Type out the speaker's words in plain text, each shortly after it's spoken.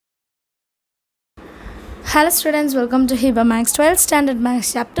Hello students, welcome to Hiba Max 12th Standard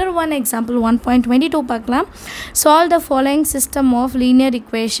Max Chapter 1 Example 1.22 பார்க்கலாம். Solve the following system of linear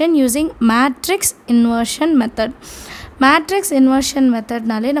equation using matrix inversion method. Matrix inversion method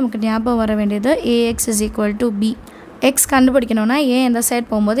நாலே நமக்கு ஞாபகம் வர வேண்டியது ax is equal to b. x கண்டுபிடிக்கணும்னா a இந்த side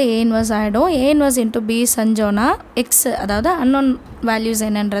போகும்போது a inverse ஆகிடும். a inverse into b செஞ்சோன்னா x அதாவது unknown values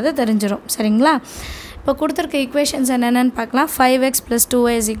என்னன்றது தெரிஞ்சிடும். சரிங்களா? இப்போ கொடுத்துருக்க equations என்னென்னு பார்க்கலாம். 5x plus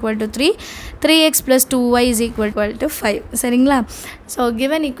 2y is equal to 3, 3x plus 2y is equal to 5. சரிங்களா? ஸோ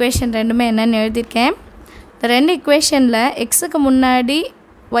given equation ரெண்டுமே என்னென்னு எழுதியிருக்கேன். இந்த ரெண்டு equationல xக்கு முன்னாடி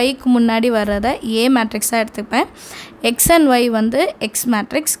yக்கு முன்னாடி வர்றதை a மேட்ரிக்ஸாக எடுத்துப்பேன். x and y வந்து x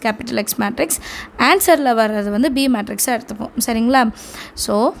matrix, capital x matrix. ஆன்சரில் வர்றது வந்து b மேட்ரிக்ஸாக எடுத்துப்போம். சரிங்களா?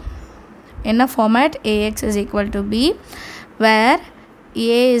 ஸோ என்ன format? ax is equal to b where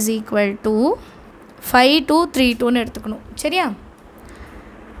a is equal to 5 2 3 2ன்னு எடுத்துக்கணும். சரியா?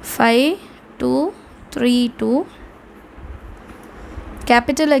 5 2 3 2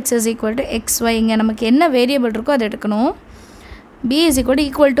 capital x is equal to xy. இங்கே நமக்கு என்ன வேரியபிள் இருக்கோ அதை எடுக்கணும். b is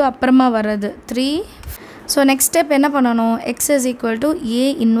equal to அப்புறமா வர்றது 3. ஸோ நெக்ஸ்ட் ஸ்டெப் என்ன பண்ணணும்? x is equal to a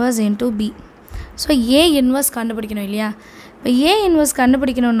inverse into b. So a inverse கண்டுபிடிக்கணும் இல்லையா? இப்போ a inverse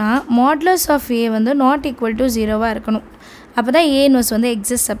கண்டுபிடிக்கணும்னா மாடுலஸ் ஆஃப் a வந்து நாட் ஈக்குவல் டு 0வாக இருக்கணும். அப்போ தான் a inverse வந்து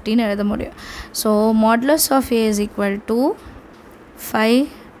எக்ஸிஸ்ட் அப்படின்னு எழுத முடியும். So modulus of a is equal to 5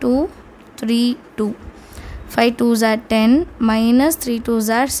 2 3 2. 5 2s are 10 minus 3 2s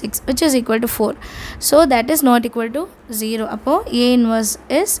are 6 which is equal to 4. So that is not equal to 0. அப்போது a inverse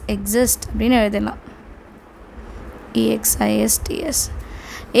is exist அப்படின்னு எழுதலாம். EXISTS.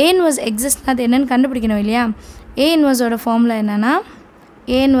 a inverse exist அது என்னென்னு கண்டுபிடிக்கணும் இல்லையா? a inverse ஓட formula என்னென்னா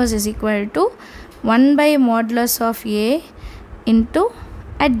a inverse is equal to 1 by modulus of a into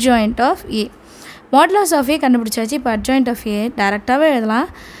adjoint of a. Modulus of a கண்டுபிடிச்சாச்சு. இப்போ adjoint of a டேரெக்டாகவே எழுதலாம்.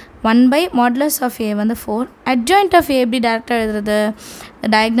 1 by modulus of a வந்து 4. adjoint of a எப்படி டேரெக்டாக எழுதுறது?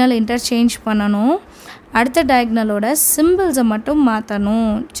 டயக்னல் இன்டர்சேஞ்ச் பண்ணணும். அடுத்த டயக்னலோட சிம்பிள்ஸை மட்டும்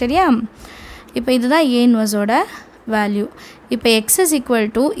மாற்றணும். சரியா? இப்போ இதுதான் a inverseோட வேல்யூ. இப்போ x is equal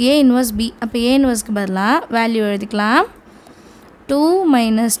to a inverse b. அப்போ a inverseக்கு பதிலாக வேல்யூ எழுதிக்கலாம். 2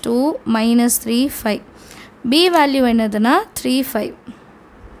 minus 2 minus 3 5. b வேல்யூ என்னதுன்னா 3 5.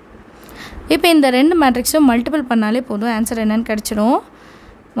 இப்போ இந்த ரெண்டு மேட்ரிக்ஸும் மல்டிபிள் பண்ணாலே போதும். ஆன்சர் என்னன்னு கிடச்சிடும்.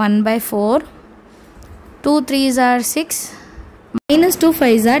 1 by 4. 2 3s are 6 minus 2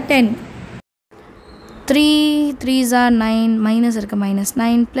 5s are 10. 3 3s are 9 minus இருக்கு minus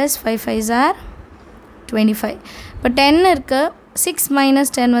 9 plus 5 5s are 25. இப்போ 10 இருக்கு. 6 minus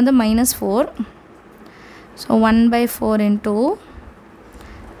 10 வந்து minus 4. So 1 by 4 into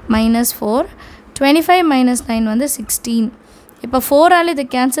minus 4. 25 minus 9 வந்து 16. இப்போ 4ஆல் இதை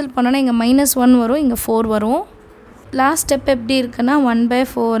கேன்சல் பண்ணோன்னா இங்கே minus 1 வரும், இங்கே 4 வரும். லாஸ்ட் ஸ்டெப் எப்படி இருக்குன்னா 1 by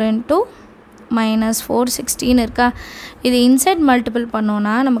 4 into minus 4 16 இருக்கா? இது இன்சைட் மல்டிபிள்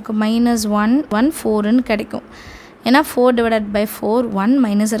பண்ணோன்னா நமக்கு minus 1 1 4ன்னு கிடைக்கும். ஏன்னா 4 divided by 4 1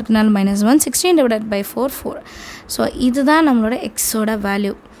 minus இருக்குனால minus 1 16 divided by 4 4. So இதுதான் நம்மளோட எக்ஸோட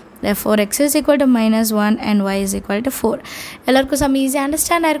value. Therefore x is equal to minus 1 and y is equal to 4. எல்லாருக்கும் some easy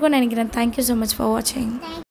understand ஆயிருக்கும்னு நினைக்கிறேன். Thank you so much for watching.